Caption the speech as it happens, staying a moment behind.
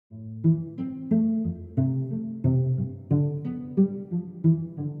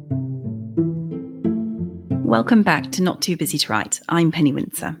Welcome back to Not Too Busy to Write. I'm Penny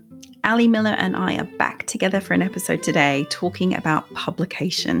Windsor. Ali Miller and I are back together for an episode today talking about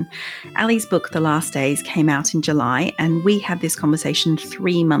publication. Ali's book, The Last Days, came out in July, and we had this conversation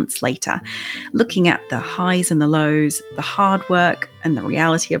 3 months later, looking at the highs and the lows, the hard work and the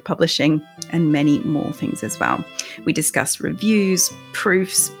reality of publishing, and many more things as well. We discussed reviews,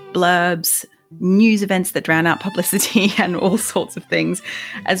 proofs, blurbs, news events that drown out publicity and all sorts of things,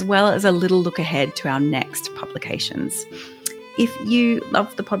 as well as a little look ahead to our next publications. If you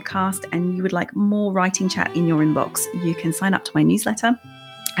love the podcast and you would like more writing chat in your inbox, you can sign up to my newsletter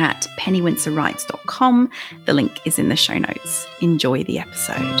at pennywindsorwrites.com. The link is in the show notes. Enjoy the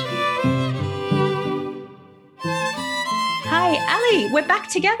episode. Hi, Ali. We're back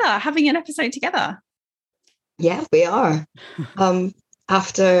together, having an episode together. Yeah, we are.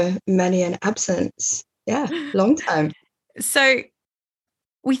 After many an absence. Yeah, long time. So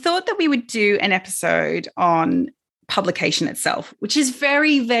we thought that we would do an episode on publication itself, which is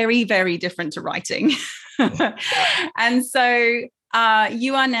very, very, very different to writing. And so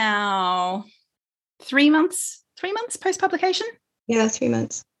you are now 3 months post-publication? Yeah, 3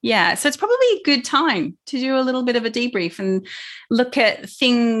 months. Yeah, so it's probably a good time to do a little bit of a debrief and look at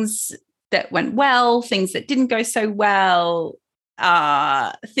things that went well, things that didn't go so well,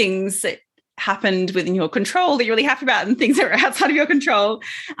 things that happened within your control that you're really happy about, and things that are outside of your control.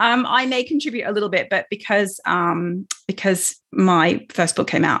 I may contribute a little bit, but because my first book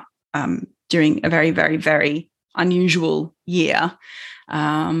came out during a very, very, very unusual year,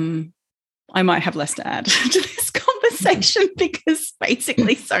 I might have less to add to this conversation because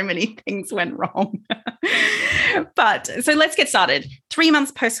basically so many things went wrong. But so let's get started. 3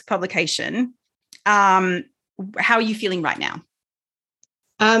 months post-publication. How are you feeling right now?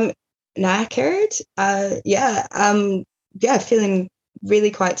 Knackered. Feeling really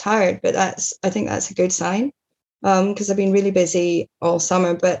quite tired, but I think that's a good sign. Because I've been really busy all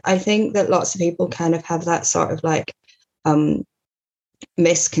summer, but I think that lots of people kind of have that sort of like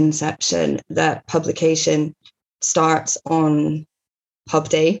misconception that publication starts on pub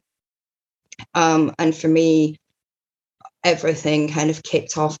day. And for me, everything kind of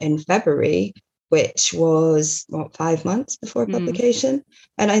kicked off in February, which was 5 months before publication.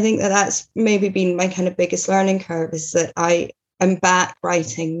 And I think that that's maybe been my kind of biggest learning curve, is that I am back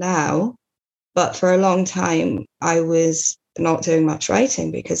writing now, but for a long time I was not doing much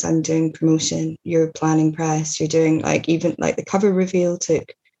writing because I'm doing promotion, you're planning press, you're doing even the cover reveal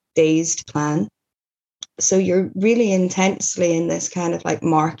took days to plan. So you're really intensely in this kind of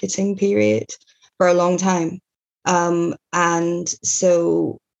marketing period for a long time. And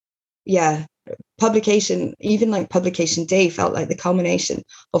so, yeah, publication, even publication day, felt like the culmination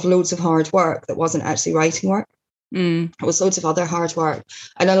of loads of hard work that wasn't actually writing work. It was loads of other hard work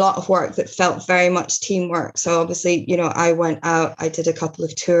and a lot of work that felt very much teamwork. So obviously, I went out, I did a couple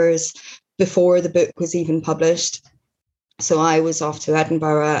of tours before the book was even published. So I was off to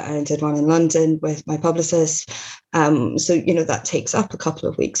Edinburgh and I did one in London with my publicist. So, that takes up a couple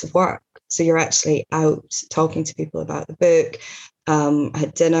of weeks of work. So you're actually out talking to people about the book. I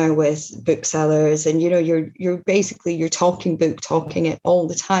had dinner with booksellers, and you're talking it all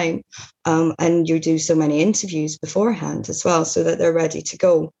the time, and you do so many interviews beforehand as well, so that they're ready to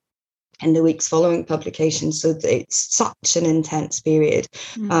go in the weeks following publication. So it's such an intense period,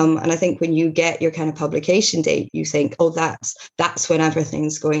 and I think when you get your kind of publication date, you think, oh, that's when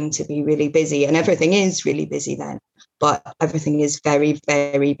everything's going to be really busy, and everything is really busy then. But everything is very,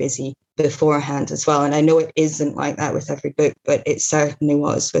 very busy beforehand as well. And I know it isn't like that with every book, but it certainly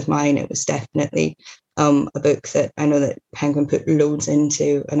was with mine. It was definitely a book that I know that Penguin put loads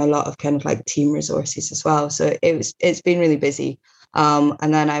into, and a lot of kind of team resources as well. So it's been really busy.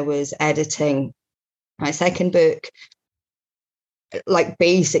 And then I was editing my second book,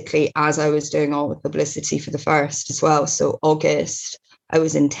 basically as I was doing all the publicity for the first as well. So August, I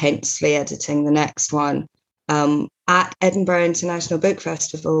was intensely editing the next one. At Edinburgh International Book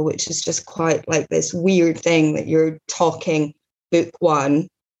Festival, which is just quite this weird thing that you're talking book one,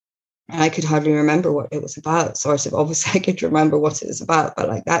 and I could hardly remember what it was about. Sort of, obviously I could remember what it was about,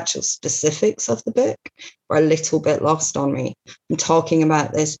 but the actual specifics of the book were a little bit lost on me. I'm talking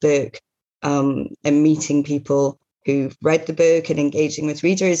about this book and meeting people who've read the book and engaging with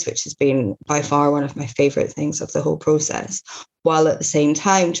readers, which has been by far one of my favorite things of the whole process, while at the same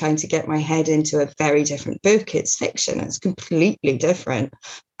time trying to get my head into a very different book. It's fiction, it's completely different.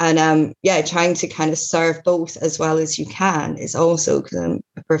 And trying to kind of serve both as well as you can is also, because I'm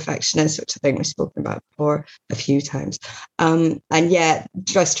a perfectionist, which I think we've spoken about before a few times.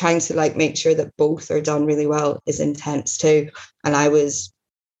 Just trying to make sure that both are done really well is intense too. And I was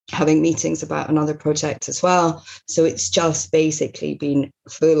having meetings about another project as well. So it's just basically been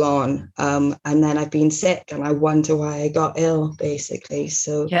full on. And then I've been sick and I wonder why I got ill, basically.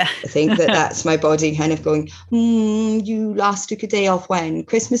 So Yeah. I think that's my body kind of going, you last took a day off when?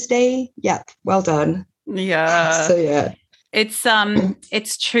 Christmas Day? Yep, well done. Yeah. So yeah.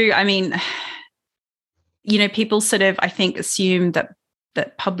 It's true. I mean, people sort of, I think, assume that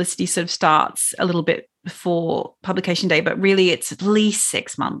publicity sort of starts a little bit before publication day, but really it's at least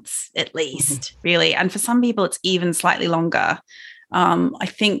 6 months, at least, really. And for some people, it's even slightly longer. I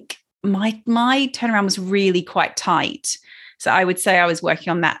think my turnaround was really quite tight. So I would say I was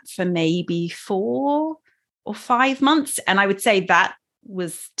working on that for maybe 4 or 5 months. And I would say that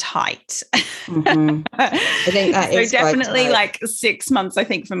was tight. I think that is definitely like 6 months, I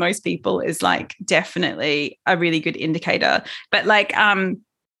think for most people is like definitely a really good indicator. But like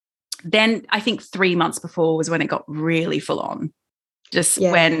then I think 3 months before was when it got really full on.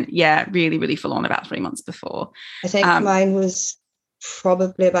 Really, really full on about 3 months before. I think mine was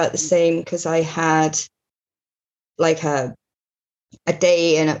probably about the same because I had like a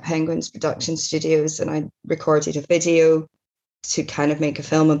day in at Penguins Production Studios and I recorded a video to kind of make a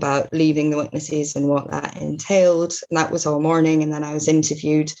film about leaving the witnesses and what that entailed. And that was all morning. And then I was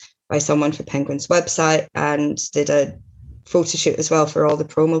interviewed by someone for Penguin's website and did a photo shoot as well for all the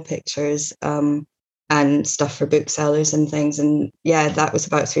promo pictures and stuff for booksellers and things. And yeah, that was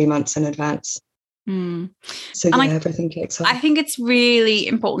about 3 months in advance. So yeah, everything kicks off. I think it's really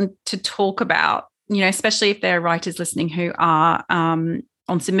important to talk about, especially if there are writers listening who are on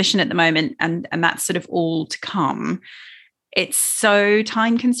submission at the moment and that's sort of all to come. It's so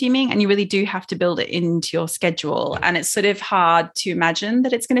time consuming and you really do have to build it into your schedule. And it's sort of hard to imagine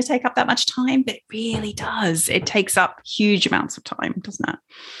that it's going to take up that much time, but it really does. It takes up huge amounts of time, doesn't it?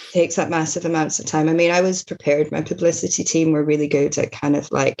 Takes up massive amounts of time. I mean, I was prepared. My publicity team were really good at kind of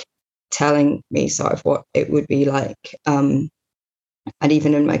like telling me sort of what it would be like. And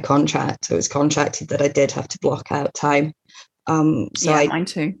even in my contract, I was contracted that I did have to block out time. Mine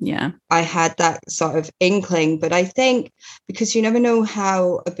too. Yeah. I had that sort of inkling, but I think because you never know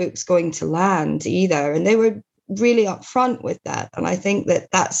how a book's going to land either. And they were really upfront with that. And I think that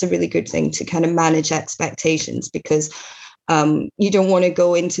that's a really good thing to kind of manage expectations because you don't want to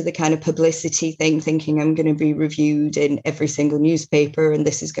go into the kind of publicity thing thinking I'm going to be reviewed in every single newspaper and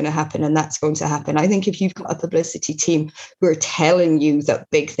this is going to happen and that's going to happen. I think if you've got a publicity team who are telling you that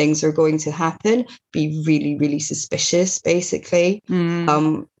big things are going to happen, be really, really suspicious, basically.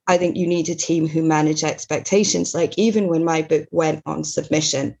 I think you need a team who manage expectations. Like even when my book went on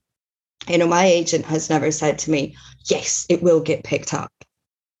submission, my agent has never said to me, yes, it will get picked up.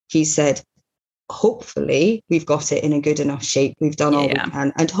 He said, hopefully we've got it in a good enough shape. We've done all we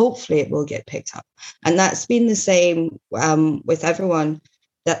can, and hopefully it will get picked up. And that's been the same with everyone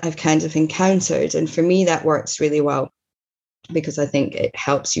that I've kind of encountered. And for me, that works really well because I think it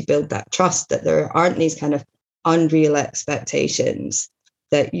helps you build that trust that there aren't these kind of unreal expectations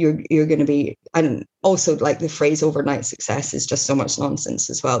that you're going to be. And also like the phrase overnight success is just so much nonsense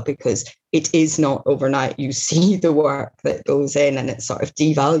as well, because it is not overnight. You see the work that goes in and it sort of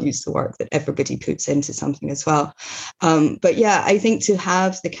devalues the work that everybody puts into something as well. But yeah, I think to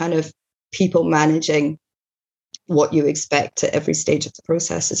have the kind of people managing what you expect at every stage of the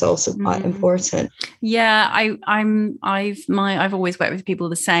process is also quite important. Yeah, I've always worked with people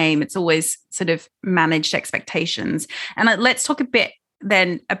the same. It's always sort of managed expectations. And let's talk a bit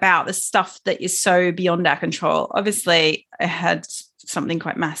then about the stuff that is so beyond our control. Obviously, I had something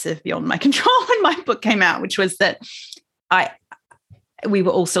quite massive beyond my control when my book came out, which was that we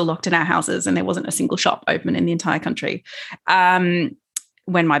were all still locked in our houses and there wasn't a single shop open in the entire country when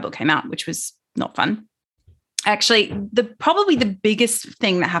my book came out, which was not fun. Actually, probably the biggest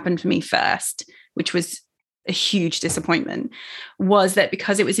thing that happened for me first, which was a huge disappointment, was that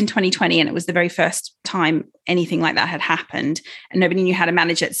because it was in 2020 and it was the very first time anything like that had happened and nobody knew how to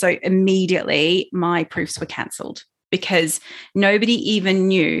manage it. So immediately my proofs were cancelled because nobody even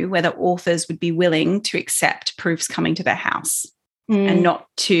knew whether authors would be willing to accept proofs coming to their house and not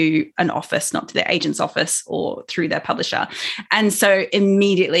to an office, not to their agent's office or through their publisher. And so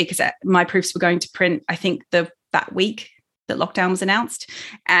immediately, because my proofs were going to print, I think that week that lockdown was announced.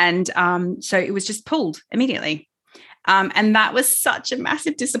 And so it was just pulled immediately. And that was such a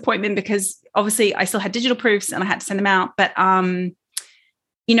massive disappointment because obviously I still had digital proofs and I had to send them out. But,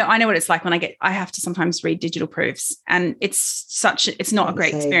 I know what it's like when I have to sometimes read digital proofs, and it's not a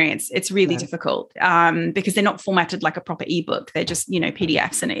great experience. It's really difficult because they're not formatted like a proper ebook. They're just,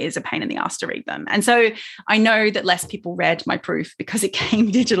 PDFs, and it is a pain in the ass to read them. And so I know that less people read my proof because it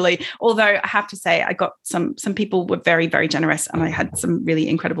came digitally. Although I have to say, I got some people were very, very generous, and I had some really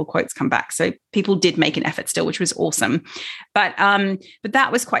incredible quotes come back. So people did make an effort still, which was awesome. But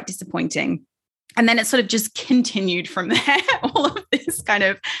that was quite disappointing. And then it sort of just continued from there, all of this kind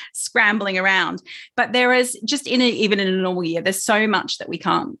of scrambling around. But there is just even in a normal year, there's so much that we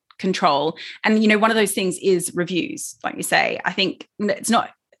can't control. And, one of those things is reviews, like you say. I think it's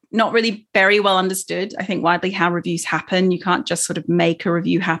not really very well understood, I think, widely how reviews happen. You can't just sort of make a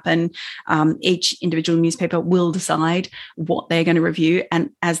review happen. Each individual newspaper will decide what they're going to review, and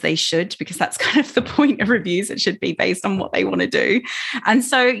as they should, because that's kind of the point of reviews. It should be based on what they want to do. And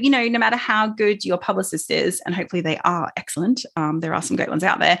so, no matter how good your publicist is, and hopefully they are excellent, there are some great ones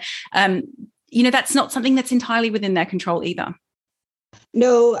out there, that's not something that's entirely within their control either.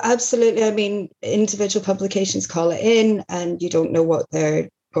 No, absolutely. I mean, individual publications call it in, and you don't know what they're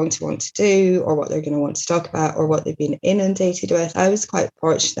going to want to do or what they're going to want to talk about or what they've been inundated with. I was quite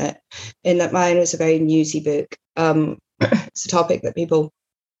fortunate in that mine was a very newsy book. It's a topic that people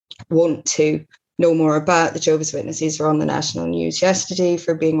want to know more about. The Jehovah's Witnesses were on the national news yesterday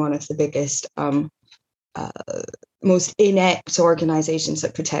for being one of the biggest, most inept organizations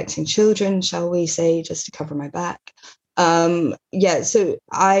at protecting children, shall we say, just to cover my back. So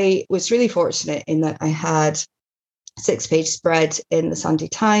I was really fortunate in that I had 6-page spread in the Sunday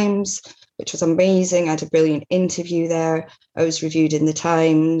Times, which was amazing. I had a brilliant interview there. I was reviewed in the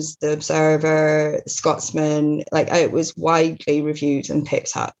Times, the Observer, the Scotsman. It was widely reviewed and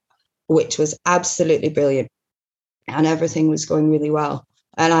picked up, which was absolutely brilliant. And everything was going really well.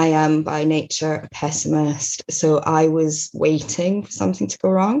 And I am by nature a pessimist. So I was waiting for something to go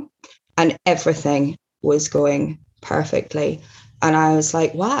wrong, and everything was going perfectly. And I was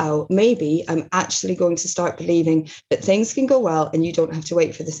like, wow, maybe I'm actually going to start believing that things can go well and you don't have to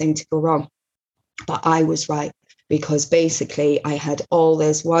wait for the thing to go wrong. But I was right, because basically I had all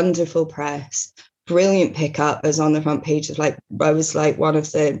this wonderful press, brilliant pickup. I was on the front page of I was one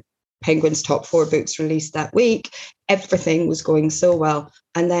of the Penguin's top 4 books released that week. Everything was going so well.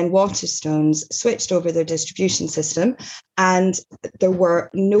 And then Waterstones switched over their distribution system, and there were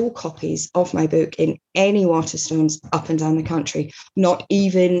no copies of my book in any Waterstones up and down the country, not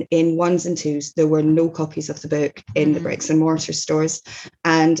even in 1s and 2s. There were no copies of the book in the bricks and mortar stores.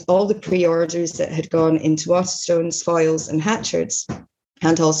 And all the pre-orders that had gone into Waterstones, Foyles and Hatchards,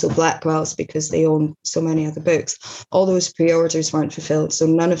 and also Blackwell's, because they own so many other books, all those pre-orders weren't fulfilled. So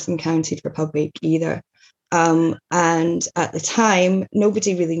none of them counted for Pub Week either. And at the time,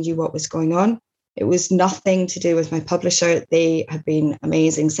 nobody really knew what was going on. It was nothing to do with my publisher. They have been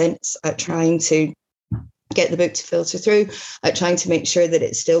amazing since at trying to get the book to filter through, at trying to make sure that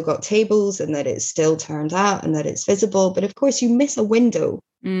it's still got tables and that it's still turned out and that it's visible. But of course, you miss a window,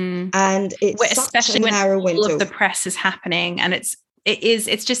 and it's especially such a narrow window. All of the press is happening, and it's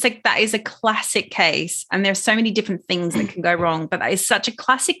just that is a classic case. And there's so many different things that can go wrong, but that is such a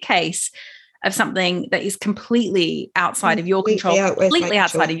classic case of something that is completely outside of your control, completely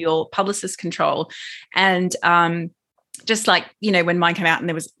outside of your publicist's control. And just like, when mine came out and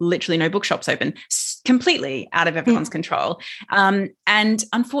there was literally no bookshops open, completely out of everyone's control. And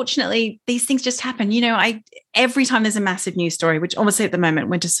unfortunately, these things just happen. Every time there's a massive news story, which obviously at the moment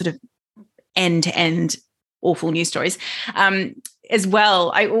we're just sort of end to end awful news stories, as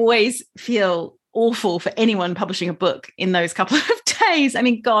well, I always feel awful for anyone publishing a book in those couple of days. I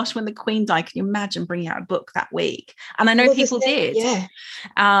mean, gosh, when the Queen died, can you imagine bringing out a book that week? And I know people did. Yeah.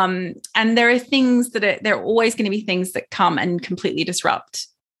 And there are things there are always going to be things that come and completely disrupt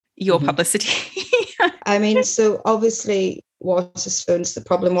your publicity. I mean, so obviously Waterstones, the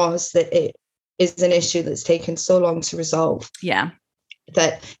problem was that it is an issue that's taken so long to resolve. Yeah.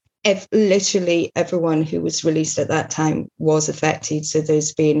 That literally everyone who was released at that time was affected. So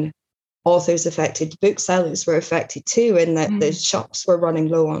there's been authors affected, booksellers were affected too, in that the shops were running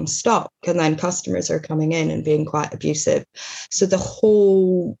low on stock, and then customers are coming in and being quite abusive. So the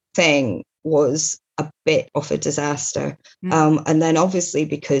whole thing was a bit of a disaster. And then obviously,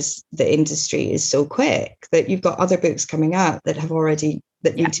 because the industry is so quick, that you've got other books coming out that have already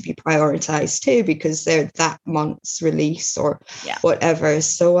need to be prioritized too, because they're that month's release or whatever.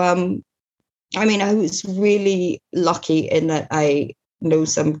 So I mean, I was really lucky in that I know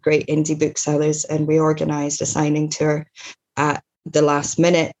some great indie booksellers, and we organized a signing tour at the last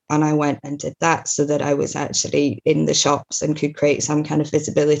minute, and I went and did that so that I was actually in the shops and could create some kind of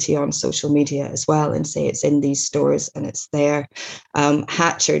visibility on social media as well and say it's in these stores and it's there.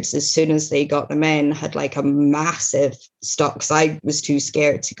 Hatchards, as soon as they got them in, had like a massive stock because I was too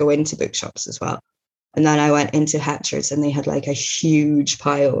scared to go into bookshops as well. And then I went into Hatchards and they had like a huge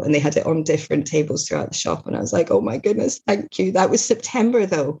pile and they had it on different tables throughout the shop. And I was like, oh my goodness, thank you. That was September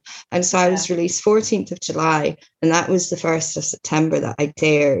though. And so I was released 14th of July. And that was the 1st of September that I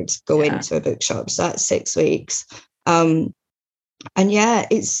dared go into a bookshop. So that's 6 weeks. And yeah,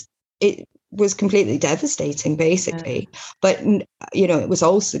 it was completely devastating, basically. But, you know, it was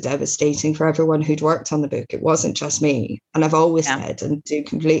also devastating for everyone who'd worked on the book. It wasn't just me. And I've always said and do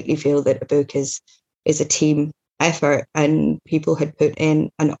completely feel that a book is a team effort and people had put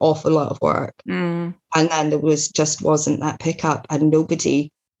in an awful lot of work. And then there wasn't that pickup and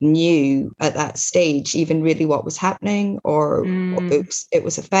nobody knew at that stage even really what was happening or what books it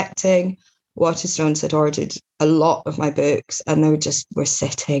was affecting. Waterstones had ordered a lot of my books and they were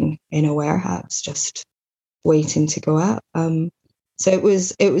sitting in a warehouse just waiting to go out. So it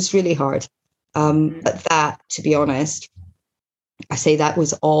was really hard. But that, to be honest, I say that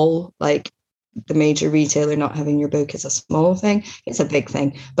was all like the major retailer not having your book is a small thing. It's a big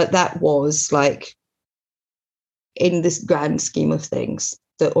thing. But that was like, in this grand scheme of things,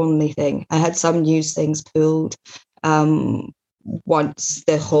 the only thing. I had some news things pulled once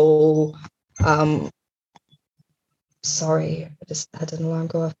the whole sorry, I just had an alarm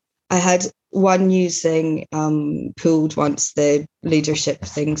go off. I had one news thing pulled once the leadership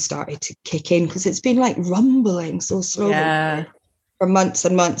thing started to kick in because it's been like rumbling so slowly for months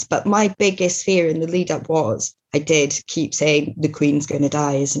and months. But my biggest fear in the lead up was I did keep saying the Queen's going to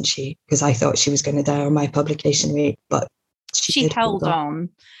die, isn't she? Because I thought she was going to die on my publication rate, but she held on.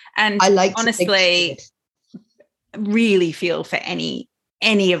 And I honestly really feel for any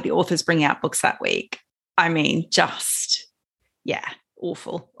of the authors bringing out books that week. I mean, just,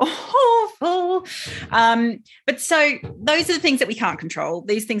 awful. But so those are the things that we can't control.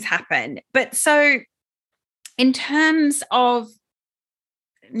 These things happen. But so in terms of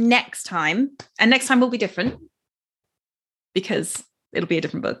next time, and next time will be different because it'll be a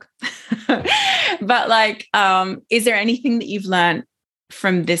different book. But like, is there anything that you've learned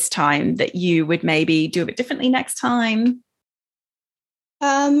from this time that you would maybe do a bit differently next time?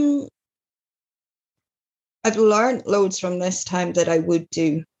 I've learned loads from this time that I would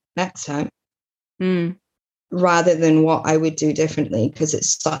do next time rather than what I would do differently because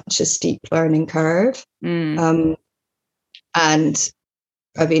it's such a steep learning curve. And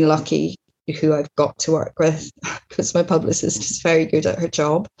I've been lucky who I've got to work with because my publicist is very good at her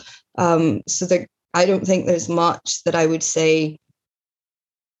job. So I don't think there's much that I would say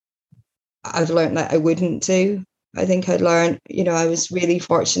I've learned that I wouldn't do. I think I'd learned, I was really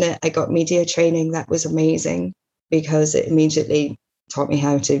fortunate. I got media training. That was amazing because it immediately taught me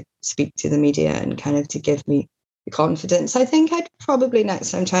how to speak to the media and kind of to give me the confidence. I think I'd probably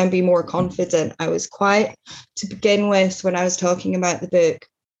next time try and be more confident. I was quite, to begin with, when I was talking about the book,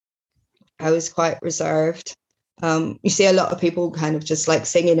 I was quite reserved. You see a lot of people kind of just like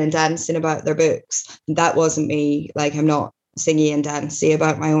singing and dancing about their books. That wasn't me. Like, I'm not singing and dancing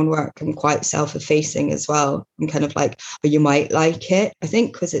about my own work. I'm quite self-effacing as well. I'm kind of like, oh, you might like it. I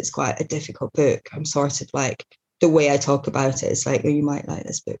think because it's quite a difficult book, I'm sort of like, the way I talk about it is like, oh, you might like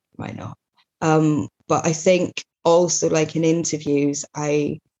this book, you might not. But I think also like in interviews,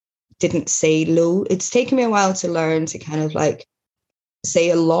 I didn't say low. It's taken me a while to learn to kind of like say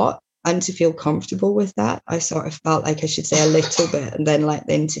a lot and to feel comfortable with that. I sort of felt like I should say a little bit and then let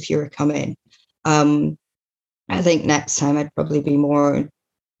the interviewer come in. I think next time I'd probably be more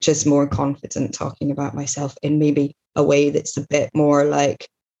confident talking about myself in maybe a way that's a bit more like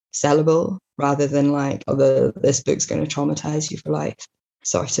sellable rather than like, oh, this book's going to traumatize you for life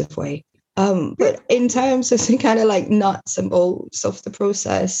sort of way. But in terms of the kind of like nuts and bolts of the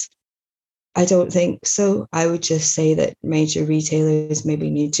process, I don't think so. I would just say that major retailers maybe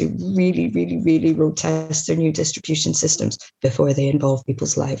need to really, really, really road test their new distribution systems before they involve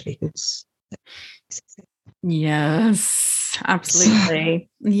people's livelihoods. Yes, absolutely.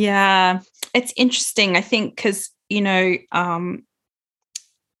 Yeah, it's interesting, I think, because,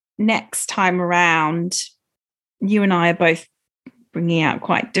 next time around, you and I are both bringing out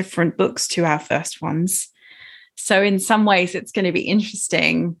quite different books to our first ones. So in some ways, it's going to be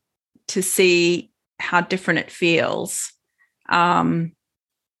interesting to see how different it feels.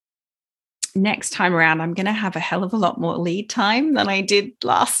 Next time around, I'm going to have a hell of a lot more lead time than I did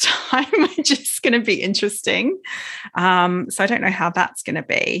last time, which is going to be interesting. So I don't know how that's going to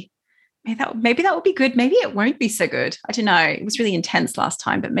be. maybe that would be good. Maybe it won't be so good. I don't know. It was really intense last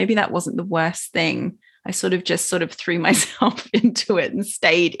time, but maybe that wasn't the worst thing. I sort of threw myself into it and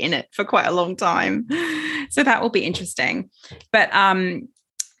stayed in it for quite a long time. So that will be interesting. But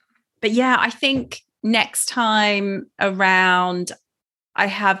yeah, I think next time around, I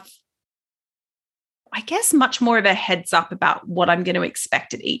have, I guess, much more of a heads up about what I'm going to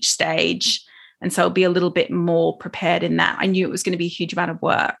expect at each stage. And so I'll be a little bit more prepared in that. I knew it was going to be a huge amount of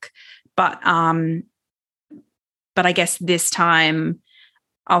work, but I guess this time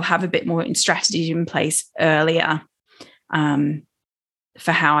I'll have a bit more strategy in place earlier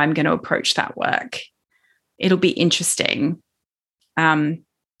for how I'm going to approach that work. It'll be interesting.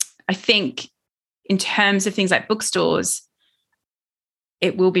 I think in terms of things like bookstores,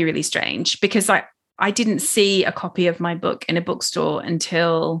 it will be really strange because I didn't see a copy of my book in a bookstore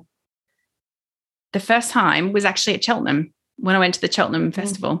until the first time was actually at Cheltenham, when I went to the Cheltenham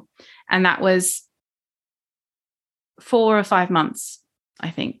Festival. And that was 4 or 5 months, I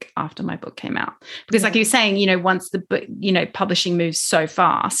think, after my book came out. Because like you were saying, once the book, publishing moves so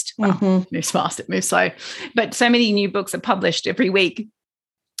fast, it moves fast, it moves slow, but so many new books are published every week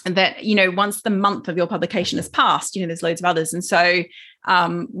that, once the month of your publication has passed, there's loads of others. And so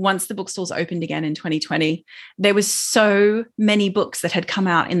once the bookstores opened again in 2020, there was so many books that had come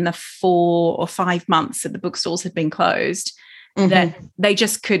out in the 4 or 5 months that the bookstores had been closed that they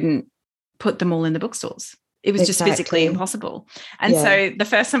just couldn't put them all in the bookstores. It was just physically impossible. And so the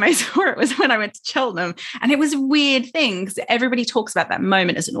first time I saw it was when I went to Cheltenham, and it was a weird thing because everybody talks about that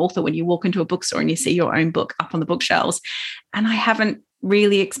moment as an author when you walk into a bookstore and you see your own book up on the bookshelves. And I haven't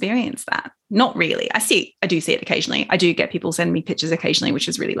really experienced that. Not really. I do see it occasionally. I do get people send me pictures occasionally, which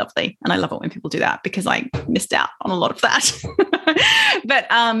is really lovely. And I love it when people do that because I missed out on a lot of that.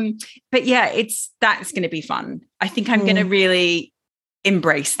 But yeah, that's going to be fun. I think I'm going to really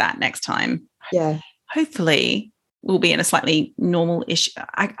embrace that next time. Yeah. Hopefully we'll be in a slightly normal-ish.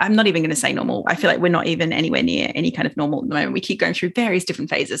 I'm not even going to say normal. I feel like we're not even anywhere near any kind of normal at the moment. We keep going through various different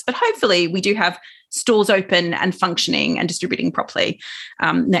phases, but hopefully we do have stores open and functioning and distributing properly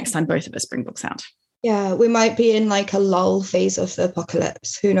next time both of us bring books out. Yeah, we might be in like a lull phase of the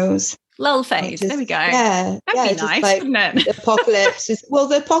apocalypse. Who knows? Lull phase. There we go. Yeah. That'd be nice, wouldn't it?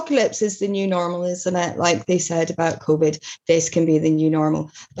 The apocalypse is the new normal, isn't it? Like they said about COVID, this can be the new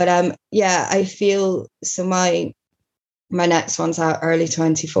normal. But I feel so my next one's out early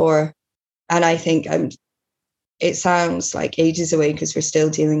 2024. And I think it sounds like ages away because we're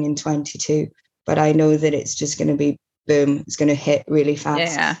still dealing in 2022. But I know that it's just going to be boom. It's going to hit really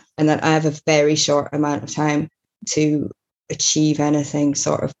fast. Yeah. And that I have a very short amount of time to achieve anything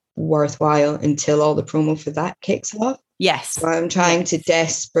sort of worthwhile until all the promo for that kicks off. Yes. So I'm trying to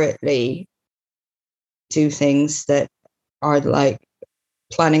desperately do things that are like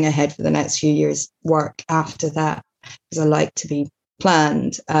planning ahead for the next few years, work after that, because I like to be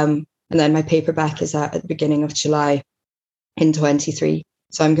planned. And then my paperback is out at the beginning of July in 23.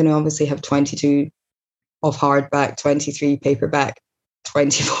 So I'm going to obviously have 22 of hardback, 23 paperback,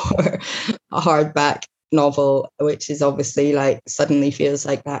 24 a hardback novel, which is obviously like suddenly feels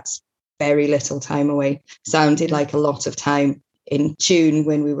like that's very little time away. Sounded like a lot of time in June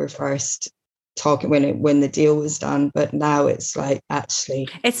when we were first talking, when the deal was done, but now it's like actually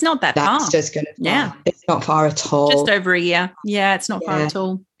it's not that far. That's just going to it's not far at all. Just over a year. Yeah, it's not far at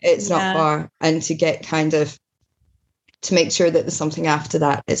all. It's not far, and to get kind of to make sure that there's something after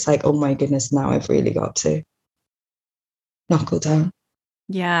that, it's like, oh my goodness, now I've really got to knuckle down.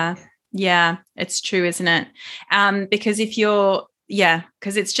 Yeah, it's true, isn't it? Because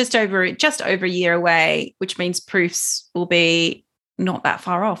because it's just over a year away, which means proofs will be not that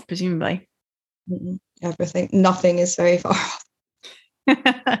far off, presumably. Nothing is very far off.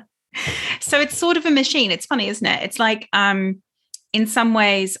 So it's sort of a machine. It's funny, isn't it? It's like, in some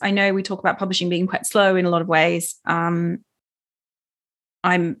ways, I know we talk about publishing being quite slow in a lot of ways. I'm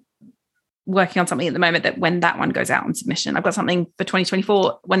working on something at the moment that when that one goes out on submission, I've got something for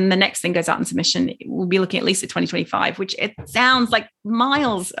 2024. When the next thing goes out on submission, we'll be looking at least at 2025, which it sounds like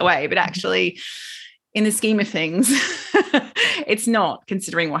miles away, but actually in the scheme of things, it's not,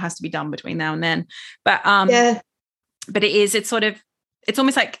 considering what has to be done between now and then. But but it's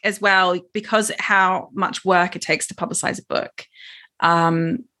almost like, as well, because how much work it takes to publicize a book,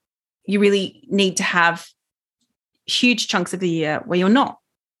 you really need to have huge chunks of the year where you're not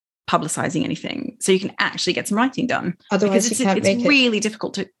publicizing anything, so you can actually get some writing done. Otherwise, because it's really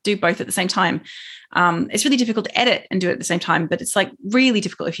difficult to do both at the same time. It's really difficult to edit and do it at the same time, but it's like really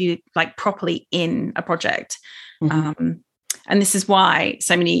difficult if you like properly in a project. And this is why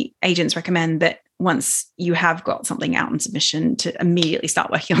so many agents recommend that once you have got something out in submission to immediately start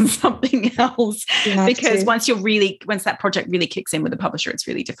working on something else, because once that project really kicks in with the publisher, it's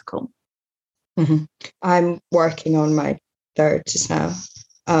really difficult. Mm-hmm. I'm working on my third just now,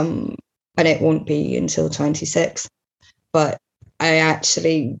 and it won't be until 26. But I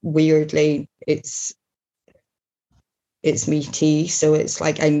actually, weirdly, it's meaty, so it's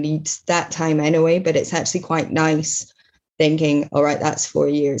like I need that time anyway. But it's actually quite nice thinking, all right, that's 4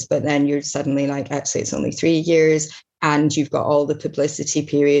 years, but then you're suddenly like, actually, it's only 3 years, and you've got all the publicity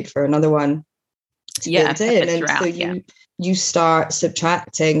period for another one built in, and so you start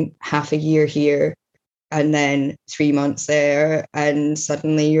subtracting half a year here and then 3 months there, and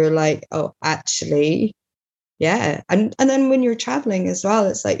suddenly you're like, oh, actually, yeah. And then when you're traveling as well,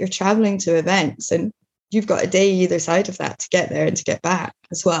 it's like you're traveling to events, and you've got a day either side of that to get there and to get back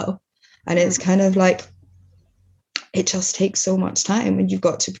as well, and it's kind of like, it just takes so much time, and you've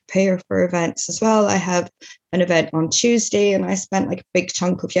got to prepare for events as well. I have an event on Tuesday, and I spent like a big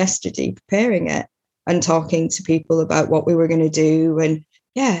chunk of yesterday preparing it and talking to people about what we were going to do. And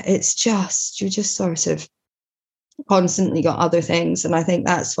yeah, it's just, you just sort of constantly got other things. And I think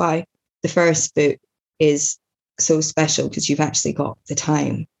that's why the first book is so special, because you've actually got the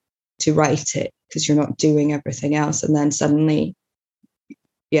time to write it, because you're not doing everything else. And then suddenly,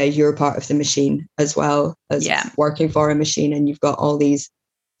 yeah, you're part of the machine as well as working for a machine, and you've got all these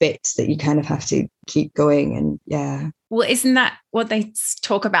bits that you kind of have to keep going. And yeah. Well, isn't that what they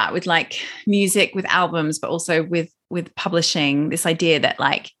talk about with like music, with albums, but also with publishing, this idea that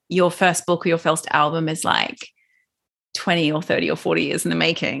like your first book or your first album is like 20 or 30 or 40 years in the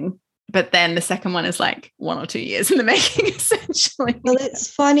making, but then the second one is like 1 or 2 years in the making, essentially. Well,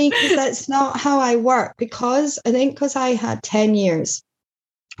 it's funny because that's not how I work, because I had 10 years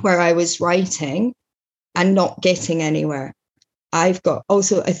where I was writing and not getting anywhere. I've got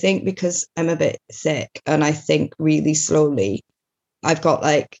also, I think because I'm a bit sick and I think really slowly, I've got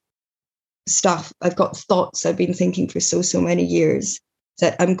like stuff, I've got thoughts I've been thinking for so many years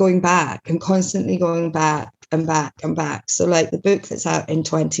that I'm going back. I'm constantly going back and back and back. So like the book that's out in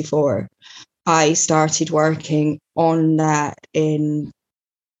 24, I started working on that in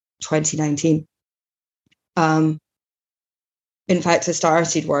 2019. In fact, I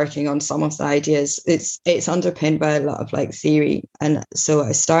started working on some of the ideas. It's underpinned by a lot of like theory. And so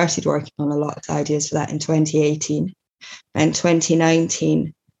I started working on a lot of the ideas for that in 2018. And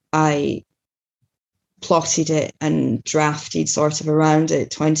 2019, I plotted it and drafted sort of around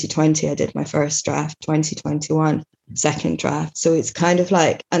it. 2020, I did my first draft. 2021, second draft. So it's kind of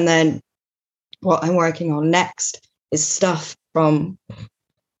like, and then what I'm working on next is stuff from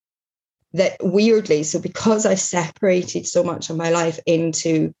that weirdly, so because I separated so much of my life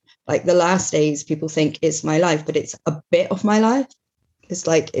into like the last days, people think is my life, but it's a bit of my life. It's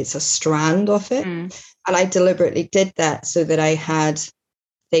like, it's a strand of it. And I deliberately did that so that I had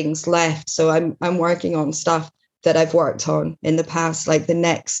things left. So I'm working on stuff that I've worked on in the past, like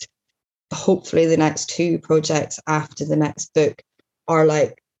hopefully the next 2 projects after the next book are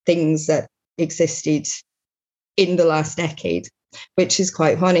like things that existed in the last decade, which is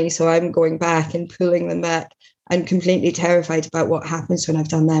quite funny. So I'm going back and pulling them back. I'm completely terrified about what happens when I've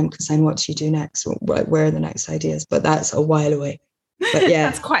done them, because then what you do next, where are the next ideas? But that's a while away. But yeah,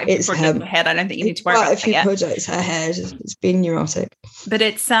 that's quite a project ahead. I don't think you need to worry about quite a few projects ahead. It's been neurotic. But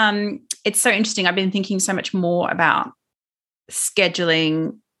it's so interesting. I've been thinking so much more about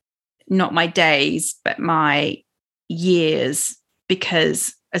scheduling, not my days, but my years,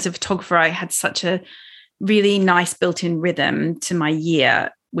 because as a photographer, I had such a really nice built-in rhythm to my year,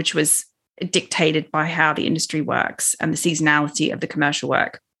 which was dictated by how the industry works and the seasonality of the commercial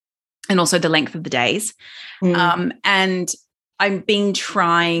work, and also the length of the days. And I've been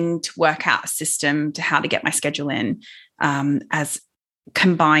trying to work out a system to how to get my schedule in, as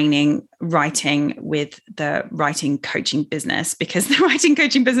combining writing with the writing coaching business, because the writing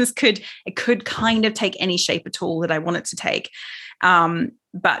coaching business could kind of take any shape at all that I want it to take.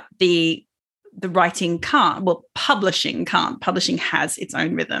 But the writing can't. Well, publishing can't. Publishing has its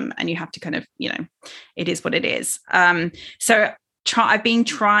own rhythm, and you have to kind of, it is what it is. So I've been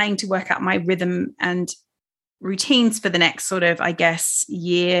trying to work out my rhythm and routines for the next sort of, I guess,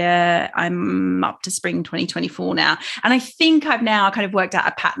 year. I'm up to spring 2024 now. And I think I've now kind of worked out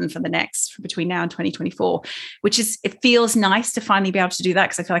a pattern for between now and 2024, which is, it feels nice to finally be able to do that,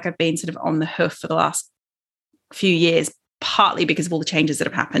 because I feel like I've been sort of on the hoof for the last few years, partly because of all the changes that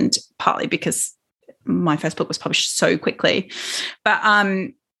have happened, partly because my first book was published so quickly. But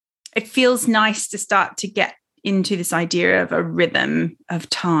it feels nice to start to get into this idea of a rhythm of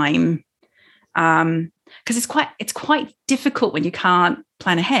time, because it's quite difficult when you can't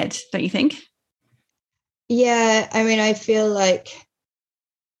plan ahead, don't you think? Yeah, I mean, I feel like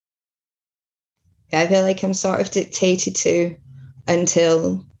I'm sort of dictated to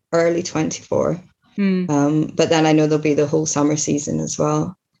until early 24. But then I know there'll be the whole summer season as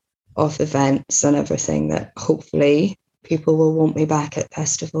well of events and everything that hopefully people will want me back at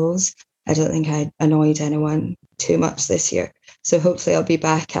festivals. I don't think I annoyed anyone too much this year. So hopefully I'll be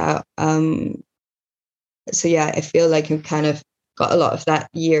back out. So yeah, I feel like I've kind of got a lot of that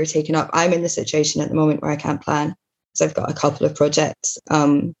year taken up. I'm in the situation at the moment where I can't plan. So I've got a couple of projects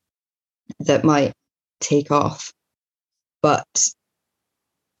that might take off, but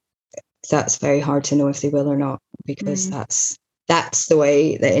that's very hard to know if they will or not, because that's the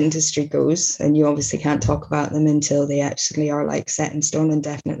way the industry goes, and you obviously can't talk about them until they actually are like set in stone and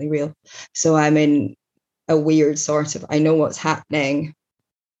definitely real. So I'm in a weird sort of, I know what's happening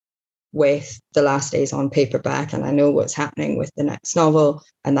with The Last Days on paperback, and I know what's happening with the next novel,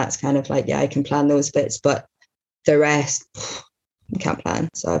 and that's kind of like, yeah, I can plan those bits, but the rest I can't plan.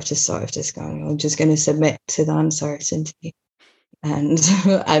 So I've just sort of just gone, I'm just going to submit to the uncertainty and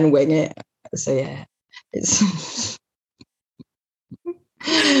and wing it. So yeah, it's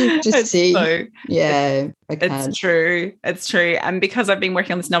just see. So, yeah, I can. It's true. It's true. And because I've been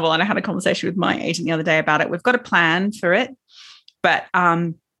working on this novel, and I had a conversation with my agent the other day about it, we've got a plan for it. But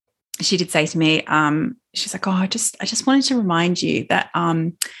she did say to me, she's like, oh, I just wanted to remind you that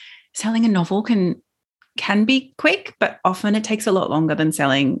selling a novel can be quick, but often it takes a lot longer than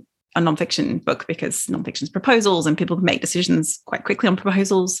selling a nonfiction book, because nonfiction is proposals and people can make decisions quite quickly on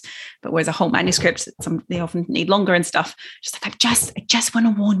proposals. But whereas a whole manuscript, they often need longer and stuff. Just like, I just want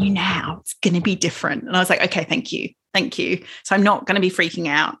to warn you now, it's going to be different. And I was like, okay, thank you. So I'm not going to be freaking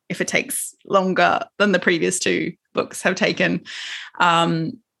out if it takes longer than the previous two books have taken,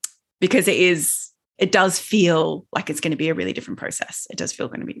 because it does feel like it's going to be a really different process. It does feel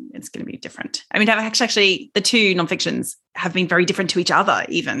it's going to be different. I mean, actually the two nonfictions have been very different to each other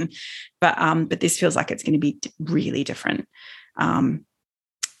even, but this feels like it's going to be really different.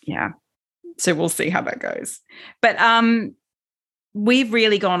 Yeah. So we'll see how that goes. But we've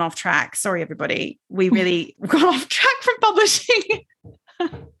really gone off track. Sorry, everybody. We really gone off track from publishing,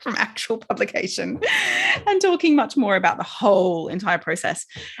 from actual publication, and talking much more about the whole entire process.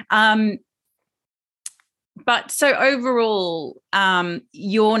 But so overall,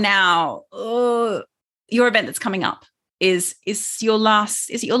 your event that's coming up is your last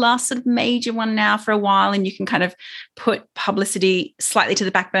sort of major one now for a while, and you can kind of put publicity slightly to the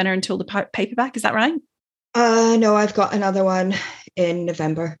back burner until the paperback. Is that right? No, I've got another one in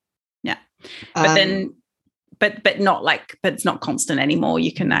November. Yeah, but it's not constant anymore.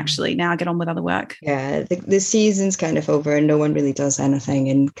 You can actually now get on with other work. Yeah, the season's kind of over, and no one really does anything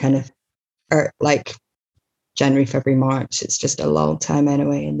in kind of like January, February, March. It's just a long time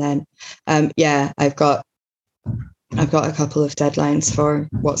anyway. And then, I've got a couple of deadlines for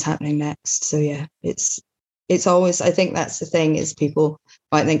what's happening next. So yeah, it's always, I think that's the thing, is people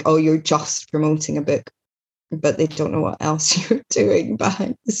might think, oh, you're just promoting a book, but they don't know what else you're doing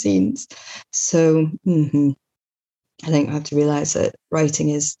behind the scenes. So I think I have to realize that writing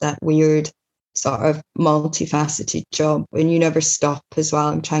is that weird sort of multifaceted job, and you never stop as well.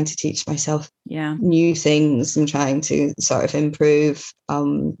 I'm trying to teach myself new things. I'm trying to sort of improve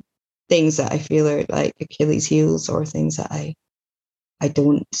things that I feel are like Achilles heels, or things that I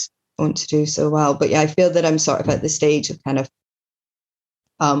don't want to do so well. But yeah, I feel that I'm sort of at the stage of kind of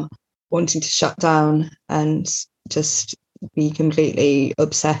wanting to shut down and just be completely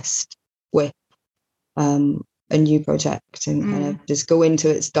obsessed with a new project and kind of just go into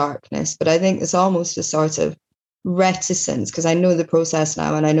its darkness. But I think it's almost a sort of reticence, because I know the process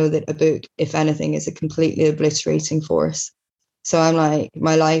now, and I know that a book, if anything, is a completely obliterating force. So I'm like,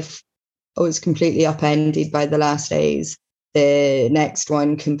 my life was completely upended by The Last Days. The next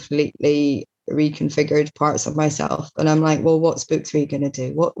one completely reconfigured parts of myself, and I'm like, well, what's book 3 going to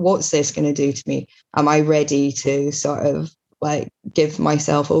do? What's this going to do to me? Am I ready to sort of like give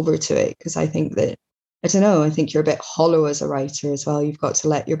myself over to it? Because I think that, I don't know, I think you're a bit hollow as a writer as well. You've got to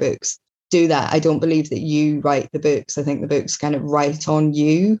let your books do that. I don't believe that you write the books. I think the books kind of write on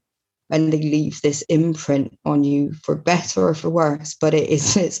you, and they leave this imprint on you for better or for worse, but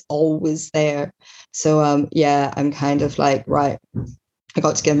it's always there. So I'm kind of like, right, I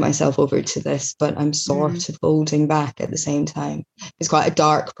got to give myself over to this, but I'm sort of holding back at the same time. It's quite a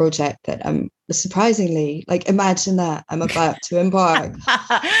dark project that I'm surprisingly, like, imagine that I'm about to embark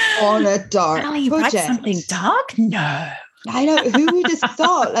on a dark project. Write something dark? No. I know, who would have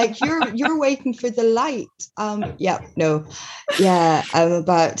thought? Like, you're waiting for the light. I'm about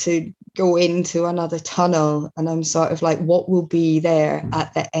to go into another tunnel, and I'm sort of like, what will be there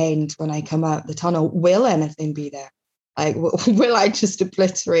at the end when I come out the tunnel? Will anything be there? Like, will I just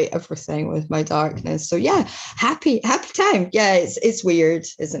obliterate everything with my darkness? So yeah, happy time. Yeah, it's weird,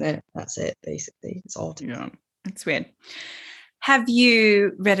 isn't it? That's it, basically. It's odd. Yeah, it's weird. Have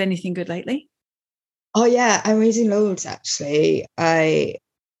you read anything good lately? Oh yeah, I'm reading loads actually.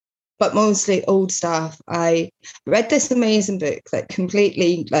 But mostly old stuff. I read this amazing book that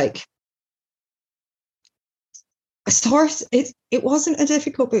completely like it wasn't a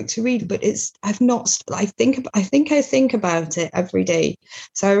difficult book to read, but I think about it every day.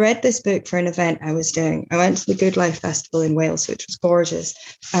 So I read this book for an event I was doing. I went to the Good Life Festival in Wales, which was gorgeous,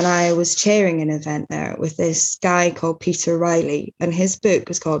 and I was chairing an event there with this guy called Peter Riley, and his book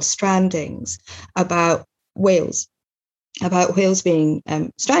was called Strandings, about whales being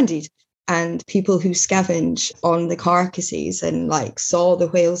stranded, and people who scavenge on the carcasses and like saw the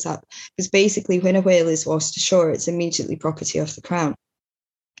whales up. Because basically when a whale is washed ashore, it's immediately property of the crown.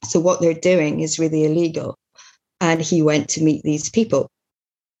 So what they're doing is really illegal. And he went to meet these people.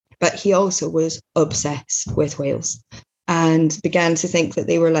 But he also was obsessed with whales and began to think that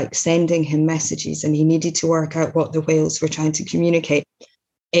they were like sending him messages, and he needed to work out what the whales were trying to communicate.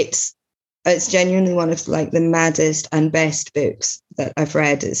 It's genuinely one of like the maddest and best books that I've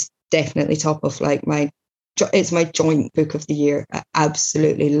read. It's definitely top of like it's my joint book of the year. I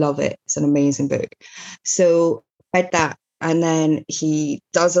absolutely love it. It's an amazing book. So I read that, and then he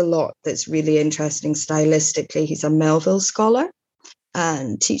does a lot that's really interesting stylistically. He's a Melville scholar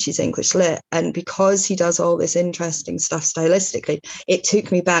and teaches English lit, and because he does all this interesting stuff stylistically, it took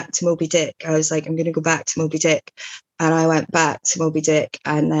me back to Moby Dick. I was like, I'm going to go back to Moby Dick, and I went back to Moby Dick,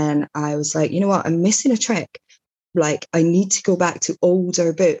 and then I was like, you know what, I'm missing a trick. Like, I need to go back to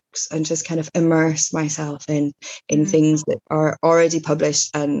older books and just kind of immerse myself in things that are already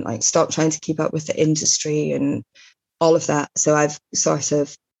published, and like stop trying to keep up with the industry and all of that. So I've sort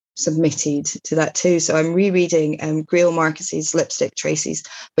of submitted to that too. So I'm rereading Greil Marcus's Lipstick Traces,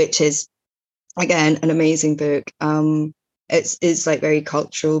 which is again an amazing book. It's like very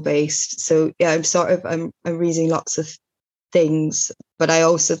cultural based. So yeah, I'm reading lots of things, but I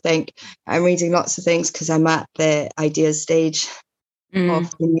also think I'm reading lots of things because I'm at the ideas stage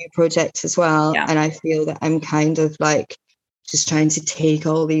of the new project as well. Yeah. And I feel that I'm kind of like just trying to take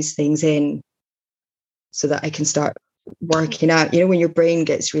all these things in so that I can start working out, when your brain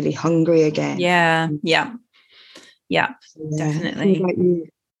gets really hungry again. Yeah, definitely. What about you?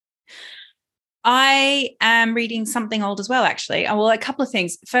 I am reading something old as well, actually. Well, a couple of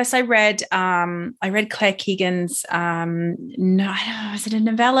things. First, I read Claire Keegan's is it a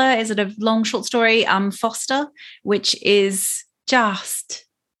novella? Is it a long short story? Foster, which is just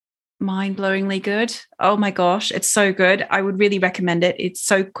mind-blowingly good. Oh my gosh, it's so good. I would really recommend it. It's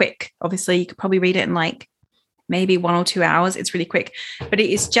so quick. Obviously, you could probably read it in like maybe 1 or 2 hours. It's really quick, but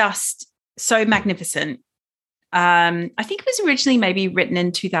it is just so magnificent. I think it was originally maybe written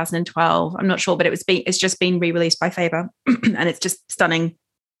in 2012. I'm not sure, but it's just been re-released by Faber, and it's just stunning.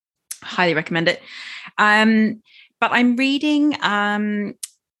 Highly recommend it. But I'm reading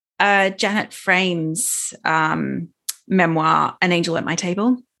Janet Frame's memoir, An Angel at My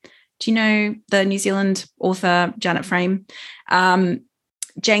Table. Do you know the New Zealand author Janet Frame?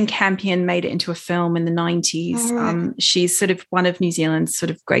 Jane Campion made it into a film in the 90s. Oh, right. She's sort of one of New Zealand's sort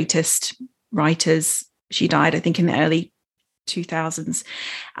of greatest writers. She died, I think, in the early 2000s.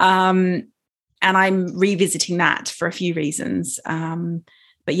 And I'm revisiting that for a few reasons.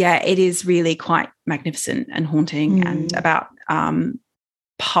 But yeah, it is really quite magnificent and haunting. And about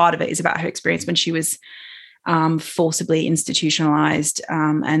part of it is about her experience when she was forcibly institutionalized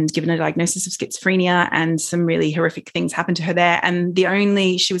and given a diagnosis of schizophrenia, and some really horrific things happened to her there. And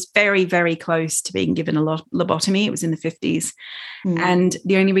she was very, very close to being given a lobotomy. It was in the 50s. And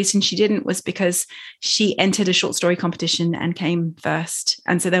the only reason she didn't was because she entered a short story competition and came first.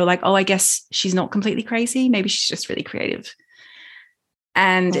 And so they were like, oh, I guess she's not completely crazy. Maybe she's just really creative.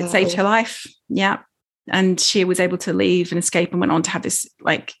 And it saved her life. Yeah. And she was able to leave and escape and went on to have this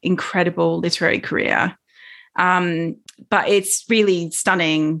like incredible literary career. But it's really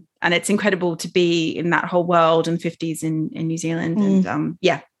stunning, and it's incredible to be in that whole world in the 50s in New Zealand. And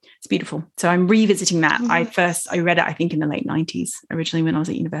it's beautiful. So I'm revisiting that. I read it, I think, in the late 90s, originally when I was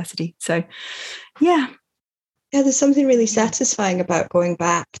at university. So yeah, there's something really satisfying about going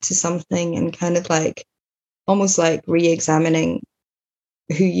back to something and kind of like almost like re-examining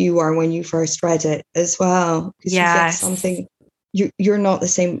who you are when you first read it as well, because you get something. You're not the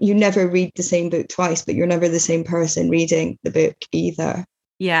same. You never read the same book twice, but you're never the same person reading the book either.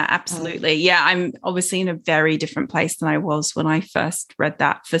 Yeah, absolutely. Yeah, I'm obviously in a very different place than I was when I first read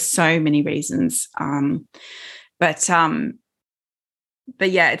that for so many reasons. But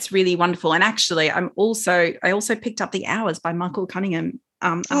yeah, it's really wonderful. And actually, I also picked up The Hours by Michael Cunningham.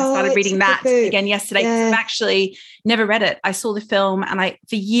 And I started reading that again yesterday. Yeah. I've actually never read it. I saw the film and I,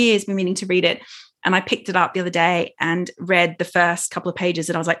 for years, been meaning to read it. And I picked it up the other day and read the first couple of pages.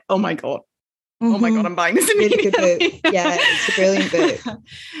 And I was like, oh my God, I'm buying this immediately. Really good book. Yeah, it's a brilliant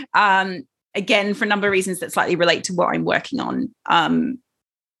book. Again, for a number of reasons that slightly relate to what I'm working on.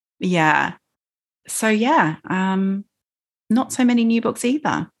 Yeah. So yeah, not so many new books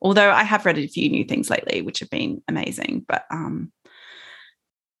either. Although I have read a few new things lately, which have been amazing. But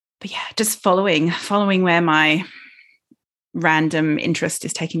yeah, just following where my random interest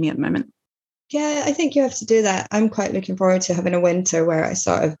is taking me at the moment. Yeah, I think you have to do that. I'm quite looking forward to having a winter where I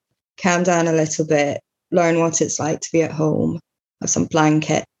sort of calm down a little bit, learn what it's like to be at home, have some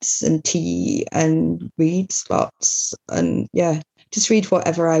blankets and tea and read lots. And yeah, just read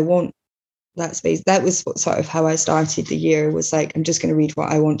whatever I want. That was sort of how I started the year, was like, I'm just going to read what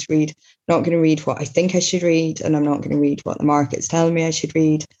I want to read, not going to read what I think I should read, and I'm not going to read what the market's telling me I should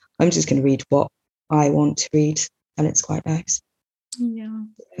read. I'm just going to read what I want to read. And it's quite nice. Yeah.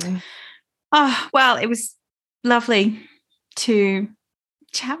 Oh, well, it was lovely to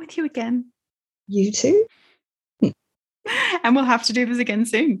chat with you again. You too. And we'll have to do this again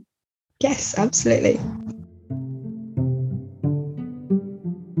soon. Yes, absolutely.